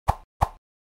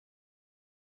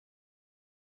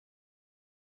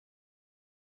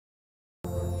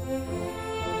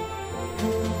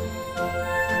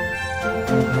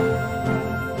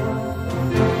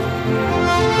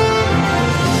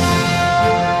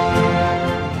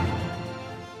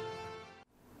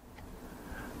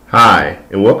Hi,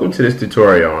 and welcome to this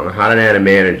tutorial on how to add a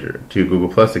manager to your Google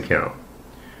Plus account.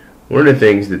 One of the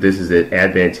things that this is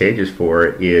advantageous for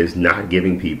is not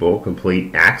giving people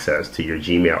complete access to your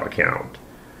Gmail account.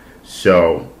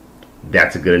 So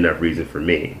that's a good enough reason for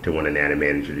me to want to add a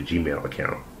manager to Gmail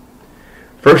account.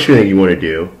 First thing you want to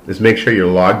do is make sure you're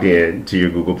logged in to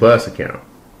your Google Plus account.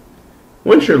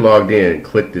 Once you're logged in,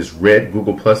 click this red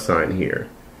Google Plus sign here,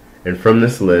 and from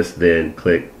this list then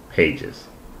click Pages.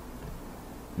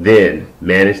 Then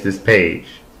manage this page.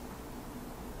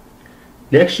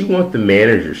 Next, you want the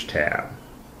Managers tab.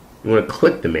 You want to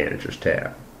click the Managers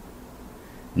tab.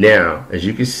 Now, as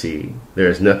you can see, there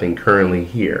is nothing currently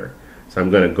here. So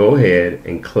I'm going to go ahead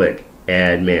and click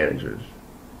Add Managers.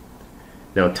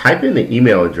 Now type in the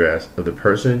email address of the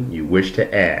person you wish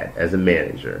to add as a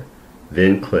manager.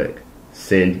 Then click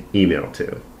Send Email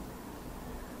to,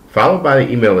 followed by the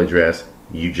email address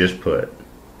you just put.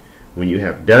 When you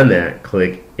have done that,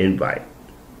 click Invite.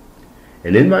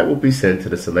 An invite will be sent to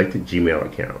the selected Gmail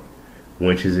account.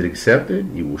 Once it is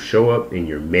accepted, you will show up in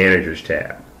your Managers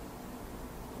tab.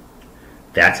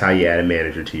 That's how you add a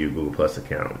manager to your Google Plus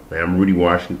account. I'm Rudy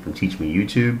Washington from Teach Me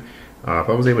YouTube. If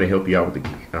I was able to help you out with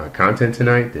the content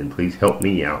tonight, then please help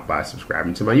me out by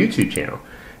subscribing to my YouTube channel.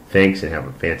 Thanks and have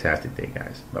a fantastic day,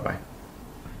 guys. Bye-bye.